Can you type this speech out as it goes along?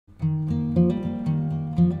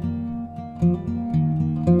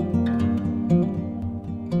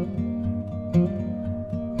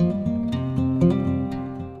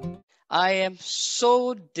I am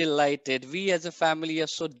so delighted. We as a family are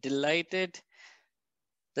so delighted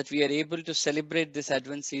that we are able to celebrate this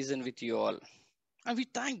Advent season with you all. And we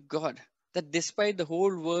thank God that despite the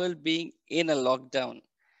whole world being in a lockdown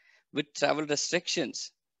with travel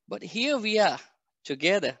restrictions, but here we are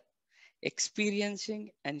together,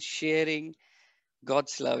 experiencing and sharing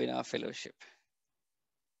God's love in our fellowship.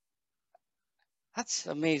 That's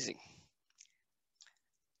amazing.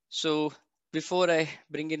 So, before I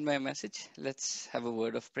bring in my message, let's have a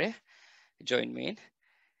word of prayer. Join me in.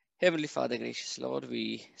 Heavenly Father, gracious Lord,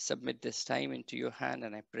 we submit this time into your hand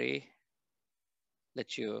and I pray,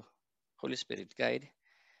 let your Holy Spirit guide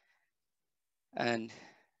and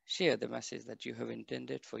share the message that you have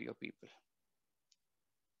intended for your people.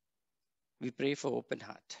 We pray for open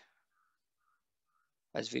heart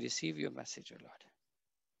as we receive your message, O Lord.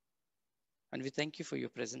 And we thank you for your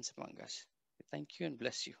presence among us. We thank you and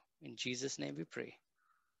bless you. In Jesus' name we pray.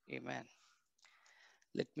 Amen.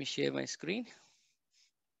 Let me share my screen.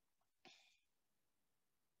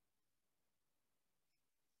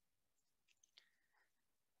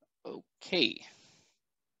 Okay.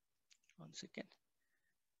 One second.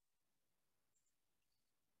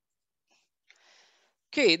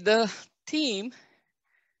 Okay, the theme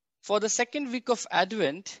for the second week of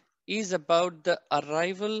Advent is about the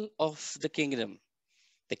arrival of the kingdom.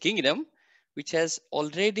 The kingdom which has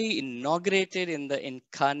already inaugurated in the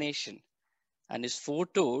incarnation and is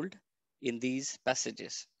foretold in these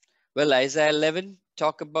passages. Well, Isaiah 11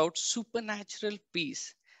 talk about supernatural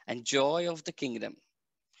peace and joy of the kingdom.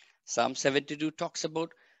 Psalm 72 talks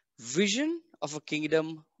about vision of a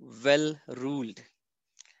kingdom well ruled.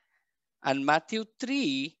 And Matthew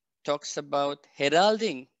 3 talks about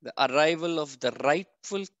heralding the arrival of the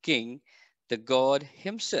rightful king, the God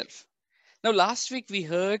himself. Now, last week we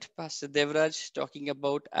heard Pastor Devraj talking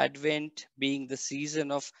about Advent being the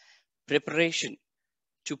season of preparation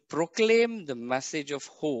to proclaim the message of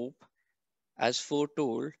hope as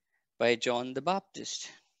foretold by John the Baptist.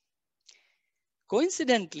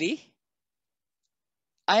 Coincidentally,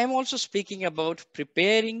 I am also speaking about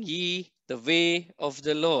preparing ye the way of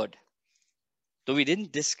the Lord. Though we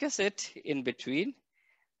didn't discuss it in between,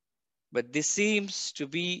 but this seems to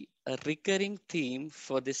be a recurring theme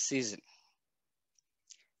for this season.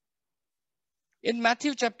 In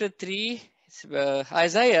Matthew chapter 3,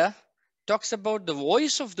 Isaiah talks about the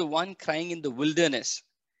voice of the one crying in the wilderness,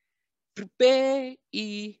 prepare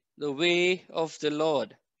ye the way of the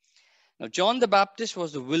Lord. Now, John the Baptist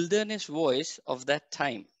was the wilderness voice of that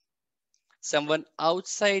time, someone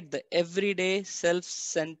outside the everyday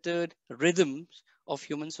self-centered rhythms of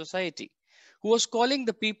human society, who was calling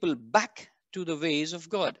the people back to the ways of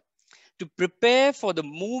God, to prepare for the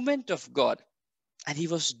movement of God. And he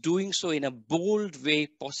was doing so in a bold way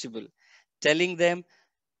possible, telling them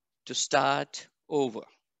to start over.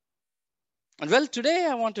 And well, today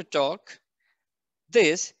I want to talk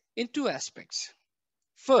this in two aspects.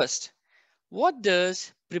 First, what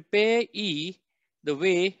does prepare ye the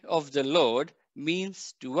way of the Lord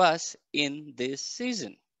means to us in this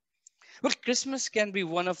season? Well, Christmas can be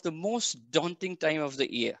one of the most daunting time of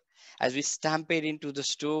the year as we stampede into the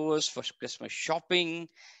stores for Christmas shopping.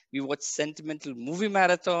 We watch sentimental movie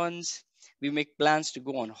marathons. We make plans to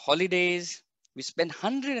go on holidays. We spend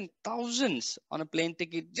hundreds and thousands on a plane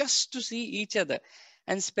ticket just to see each other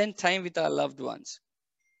and spend time with our loved ones.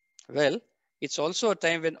 Well, it's also a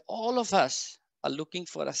time when all of us are looking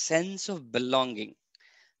for a sense of belonging.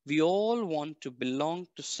 We all want to belong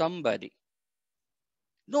to somebody.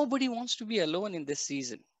 Nobody wants to be alone in this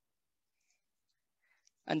season.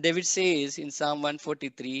 And David says in Psalm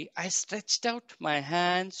 143, I stretched out my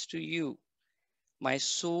hands to you. My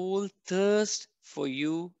soul thirsts for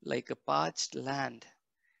you like a parched land.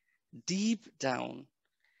 Deep down,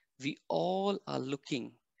 we all are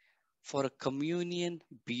looking for a communion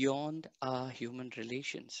beyond our human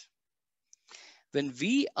relations. When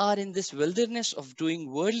we are in this wilderness of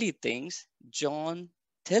doing worldly things, John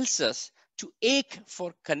tells us to ache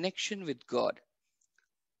for connection with God.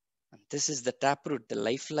 And this is the taproot, the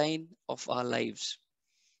lifeline of our lives.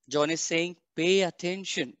 John is saying, pay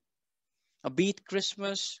attention. Be it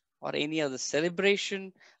Christmas or any other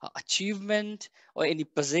celebration, achievement, or any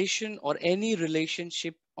possession or any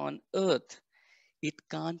relationship on earth, it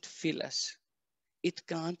can't fill us. It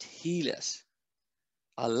can't heal us.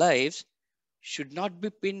 Our lives should not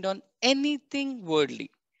be pinned on anything worldly,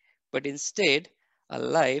 but instead our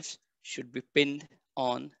lives should be pinned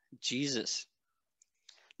on Jesus.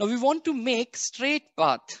 Now we want to make straight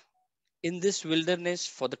path in this wilderness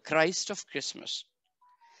for the Christ of Christmas.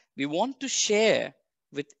 We want to share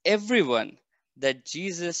with everyone that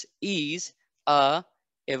Jesus is our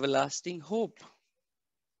everlasting hope.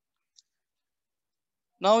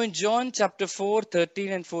 Now in John chapter 4,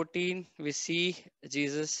 13 and 14, we see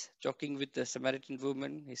Jesus talking with the Samaritan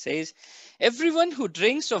woman. He says, everyone who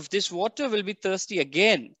drinks of this water will be thirsty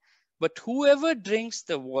again, but whoever drinks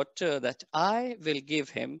the water that I will give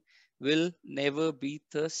him will never be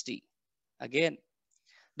thirsty again.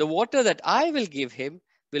 The water that I will give him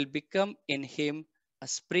will become in him a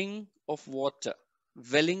spring of water,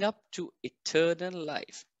 welling up to eternal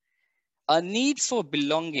life. Our need for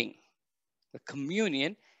belonging, the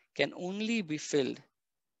communion, can only be filled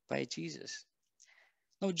by Jesus.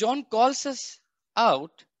 Now, John calls us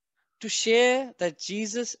out to share that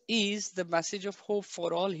Jesus is the message of hope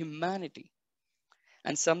for all humanity.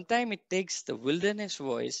 And sometimes it takes the wilderness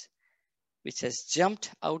voice, which has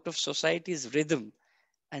jumped out of society's rhythm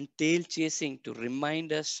and tail chasing, to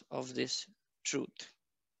remind us of this truth.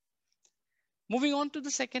 Moving on to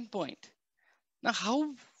the second point. Now,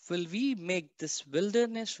 how will we make this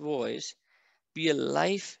wilderness voice be a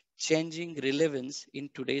life changing relevance in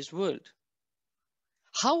today's world?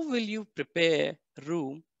 How will you prepare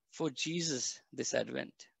room for Jesus this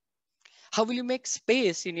Advent? How will you make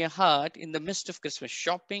space in your heart in the midst of Christmas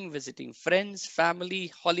shopping, visiting friends,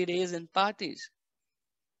 family, holidays, and parties?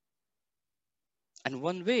 And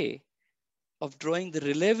one way of drawing the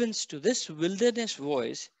relevance to this wilderness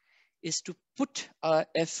voice is to put our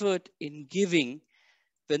effort in giving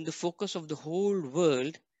when the focus of the whole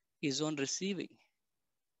world is on receiving.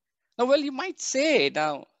 Now, well, you might say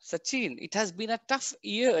now, Sachin, it has been a tough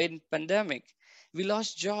year in pandemic. We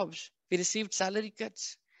lost jobs. We received salary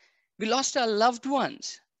cuts. We lost our loved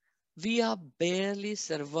ones. We are barely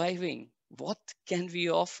surviving. What can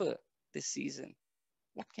we offer this season?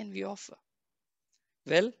 What can we offer?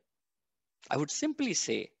 Well, I would simply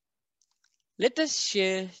say, let us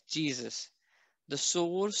share Jesus, the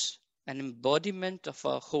source and embodiment of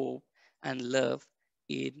our hope and love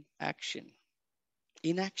in action.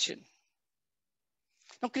 In action.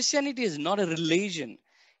 Now, Christianity is not a religion,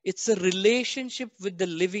 it's a relationship with the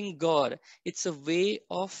living God, it's a way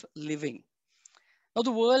of living. Now,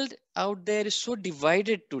 the world out there is so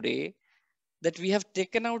divided today that we have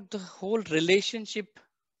taken out the whole relationship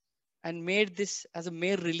and made this as a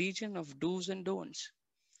mere religion of do's and don'ts.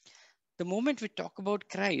 The moment we talk about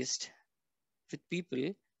Christ with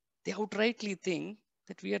people, they outrightly think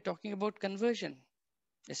that we are talking about conversion,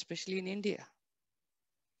 especially in India.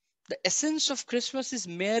 The essence of Christmas is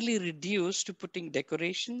merely reduced to putting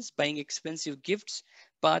decorations, buying expensive gifts,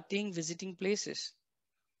 partying, visiting places.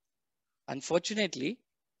 Unfortunately,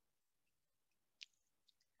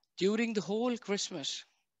 during the whole Christmas,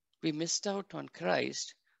 we missed out on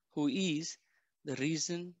Christ, who is the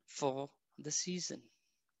reason for the season.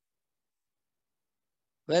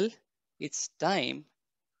 Well, it's time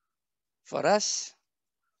for us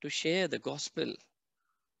to share the gospel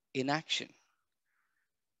in action.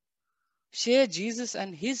 Share Jesus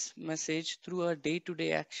and his message through our day to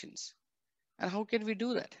day actions. And how can we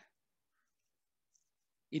do that?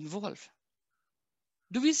 Involve.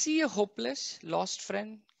 Do we see a hopeless, lost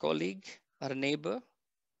friend, colleague, or neighbor?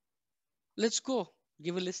 Let's go,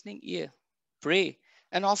 give a listening ear, pray,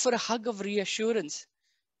 and offer a hug of reassurance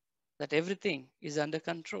that everything is under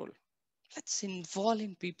control. Let's involve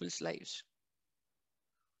in people's lives.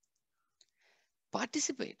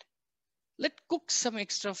 Participate. Let cook some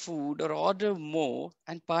extra food or order more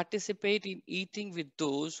and participate in eating with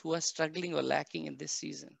those who are struggling or lacking in this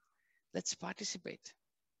season. Let's participate.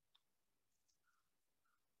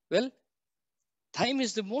 Well, time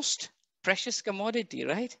is the most precious commodity,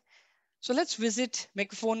 right? So let's visit,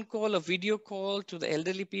 make a phone call, a video call to the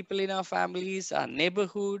elderly people in our families, our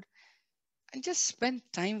neighborhood, and just spend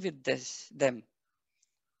time with them.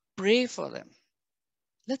 Pray for them.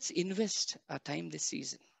 Let's invest our time this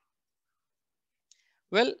season.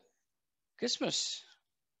 Well, Christmas,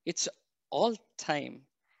 it's all time,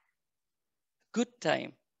 good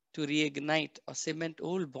time to reignite or cement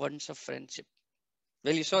old bonds of friendship.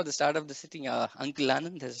 Well, you saw the start of the sitting, Uncle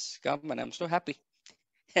Anand has come, and I'm so happy.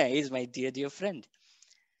 He's my dear, dear friend.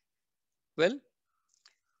 Well,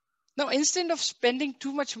 now, instead of spending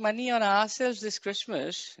too much money on ourselves this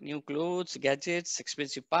Christmas, new clothes, gadgets,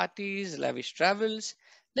 expensive parties, lavish travels,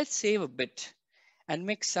 let's save a bit and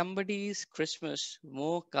make somebody's Christmas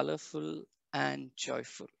more colorful and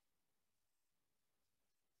joyful.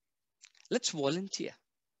 Let's volunteer.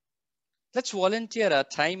 Let's volunteer our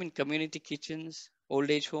time in community kitchens, old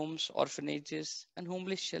age homes, orphanages, and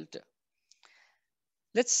homeless shelter.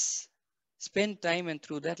 Let's spend time, and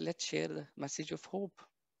through that, let's share the message of hope.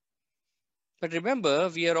 But remember,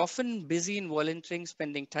 we are often busy in volunteering,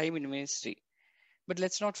 spending time in ministry. But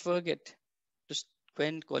let's not forget to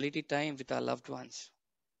spend quality time with our loved ones.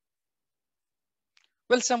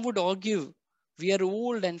 Well, some would argue we are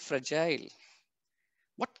old and fragile.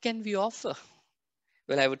 What can we offer?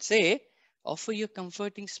 Well, I would say offer your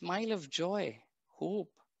comforting smile of joy,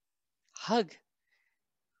 hope, hug,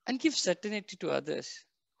 and give certainty to others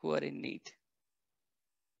who are in need.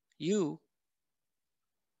 You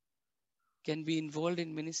can be involved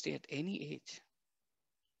in ministry at any age.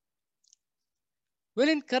 Well,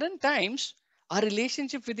 in current times, our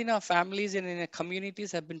relationship within our families and in our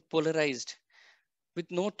communities have been polarized with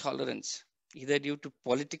no tolerance, either due to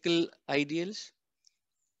political ideals,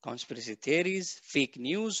 conspiracy theories, fake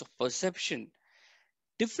news, or perception.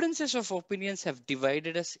 Differences of opinions have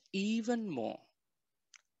divided us even more.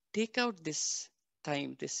 Take out this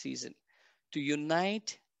time, this season, to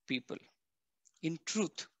unite people in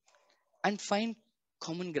truth and find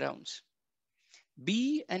common grounds.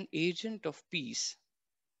 Be an agent of peace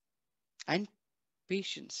and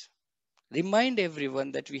patience. Remind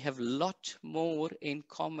everyone that we have a lot more in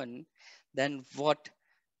common than what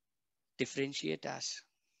differentiate us.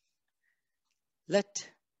 Let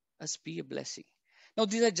us be a blessing. Now,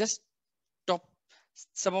 these are just top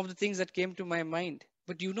some of the things that came to my mind.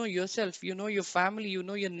 But you know yourself, you know your family, you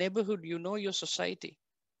know your neighborhood, you know your society.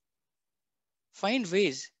 Find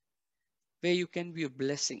ways where you can be a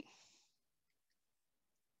blessing.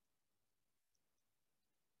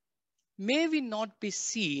 May we not be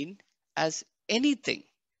seen as anything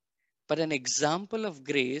but an example of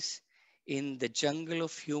grace in the jungle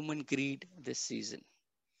of human greed this season,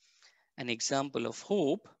 an example of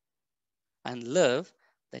hope and love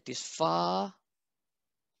that is far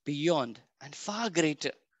beyond and far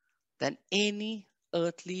greater than any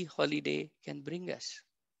earthly holiday can bring us.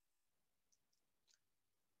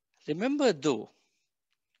 Remember, though,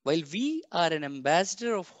 while we are an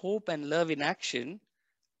ambassador of hope and love in action,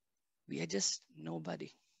 we are just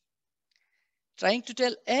nobody. Trying to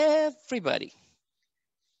tell everybody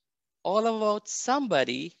all about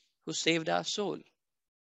somebody who saved our soul.